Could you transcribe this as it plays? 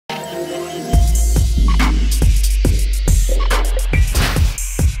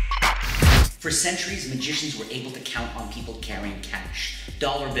For centuries, magicians were able to count on people carrying cash,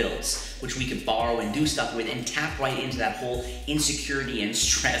 dollar bills, which we could borrow and do stuff with and tap right into that whole insecurity and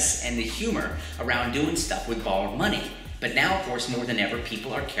stress and the humor around doing stuff with borrowed money. But now, of course, more than ever,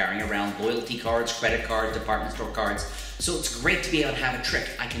 people are carrying around loyalty cards, credit cards, department store cards. So it's great to be able to have a trick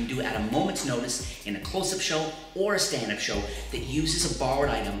I can do at a moment's notice in a close-up show or a stand-up show that uses a borrowed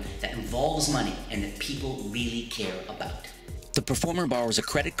item that involves money and that people really care about. The performer borrows a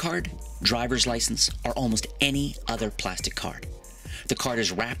credit card, driver's license, or almost any other plastic card. The card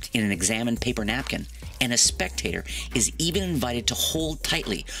is wrapped in an examined paper napkin, and a spectator is even invited to hold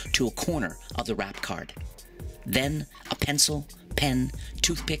tightly to a corner of the wrapped card. Then a pencil, pen,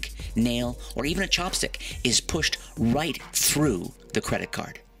 toothpick, nail, or even a chopstick is pushed right through the credit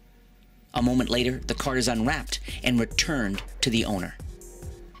card. A moment later, the card is unwrapped and returned to the owner.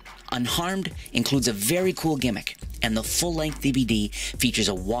 UNHARMED includes a very cool gimmick, and the full-length DVD features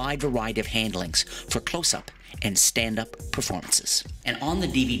a wide variety of handlings for close-up and stand-up performances. And on the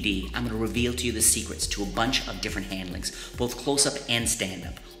DVD, I'm going to reveal to you the secrets to a bunch of different handlings, both close-up and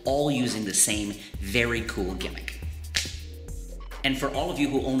stand-up, all using the same very cool gimmick. And for all of you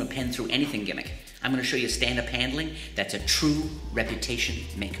who own a pen through anything gimmick, I'm going to show you a stand-up handling that's a true reputation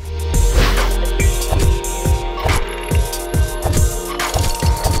maker.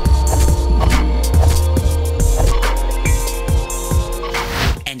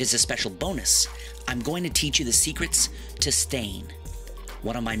 And as a special bonus, I'm going to teach you the secrets to stain,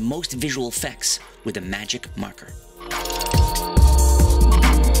 one of my most visual effects with a magic marker.